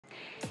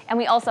And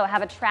we also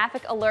have a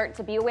traffic alert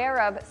to be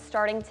aware of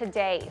starting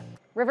today.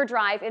 River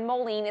Drive in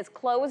Moline is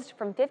closed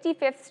from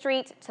 55th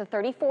Street to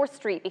 34th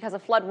Street because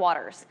of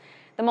floodwaters.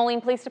 The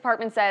Moline Police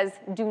Department says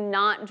do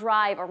not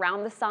drive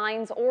around the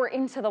signs or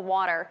into the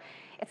water.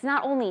 It's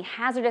not only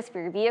hazardous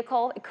for your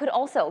vehicle, it could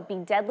also be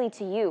deadly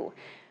to you.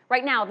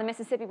 Right now, the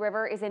Mississippi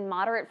River is in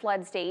moderate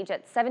flood stage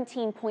at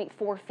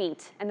 17.4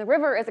 feet, and the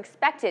river is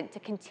expected to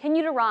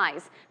continue to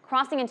rise,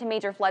 crossing into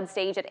major flood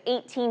stage at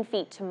 18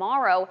 feet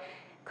tomorrow,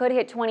 could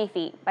hit 20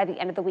 feet by the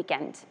end of the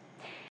weekend.